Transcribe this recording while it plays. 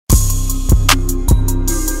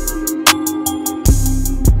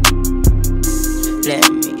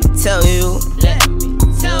tell you. Let me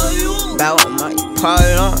tell you About my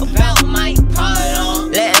problem. about my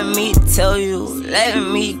problem. Let me tell you. Let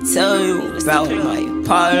me tell you about my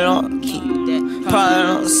problem. Keep that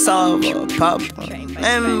problem, solve a problem.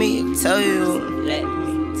 Let me tell you. Let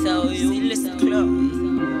me tell you. Listen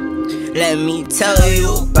close. Let me tell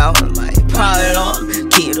you about my problem.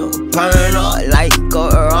 Keep the burner like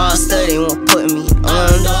a roster. They won't put me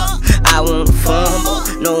under. I won't fumble.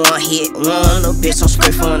 No one hit one. A bitch, I'm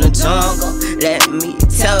straight from the jungle. Let me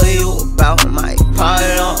tell you about my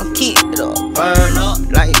problem. Keep the burner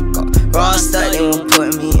like a roster. They won't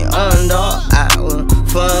put me under. I won't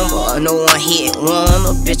fumble. No one hit one.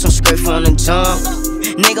 A bitch, I'm straight from the jungle.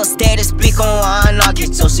 Nigga steady speak on why I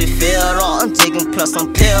get your shit filled up. I'm jigging plus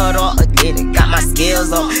I'm peeled up. Again, got my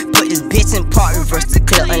skills up. Put this bitch in park, reverse the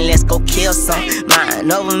clip and let's go kill some.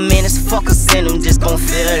 Mind over minutes, fuckers in them just gon'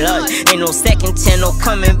 feel up. Ain't no second chance, no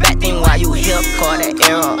coming back. Then why you here? Call that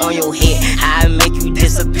arrow on your head, I make you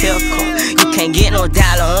disappear. You can't get no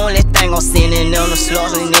dollar, only thing I'm sending on the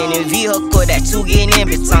slugs. And in the vehicle that you get in,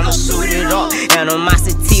 bitch, I'ma shoot it up.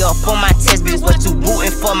 Animosity up on my chest, bitch, what you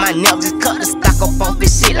booting for? My nail just cut the stock up off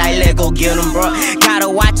this shit like let go get them, bro. Gotta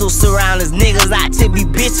watch your surroundings, niggas out to be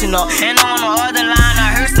bitching up. And on the other line,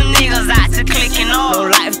 I heard some niggas out to clicking up. No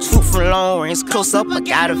life, truth from long range, close up, I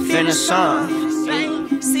gotta finish on.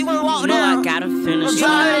 See when walk down, I gotta finish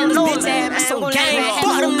on. Bitch ass, that's so gang.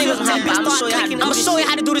 Fuck them niggas, I'ma show you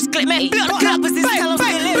how to do this clip, man. Build the club, tell them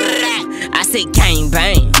I say gang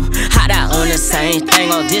bang. Hot out on the same thing,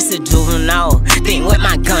 oh this a juvenile. Think with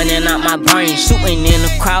my gun and out my brain, shooting in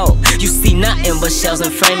the crowd. You see nothing but shells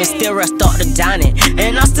and flames, still rest off the dining.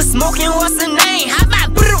 And I'm still smoking, what's the name? How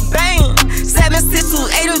about bang? 762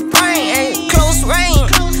 8 is brain, ayy, close range.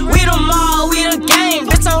 We the mall, we the game,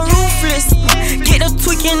 bitch I'm ruthless. Get the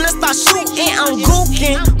tweaking and start shooting, I'm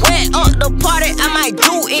gooking. Wet up the party, I might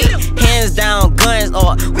do it. Hands down, guns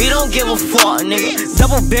up, we don't give a fuck, nigga.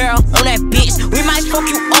 Double barrel on that bitch, we might fuck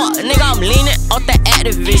you up, nigga. I'm leaning off that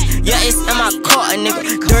activist, yeah, it's in my car,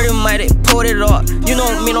 nigga. Dirty money, pulled it up, you know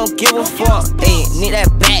me, don't give a fuck. Ayy, need that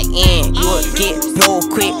back end, you will get blow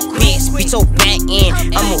quick, bitch, beat your back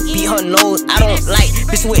end. I'ma beat her nose, I don't like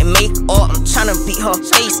bitch with makeup. I'm tryna beat her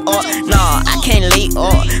face up, nah, I can't lay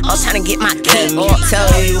up. I'm tryna get my cake up.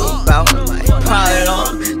 Tell you about my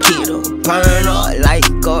problem. Keep the burner like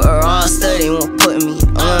a roster. They won't put me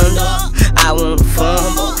under. I won't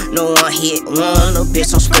fumble. No one hit one. A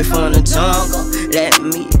bitch, I'm straight from the jungle. Let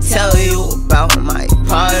me tell you about my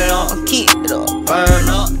problem. Keep the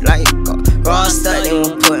burner like a roster. They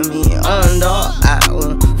won't put me under. I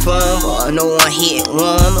won't fumble. No one hit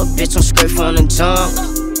one. A bitch, I'm straight from the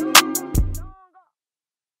jungle.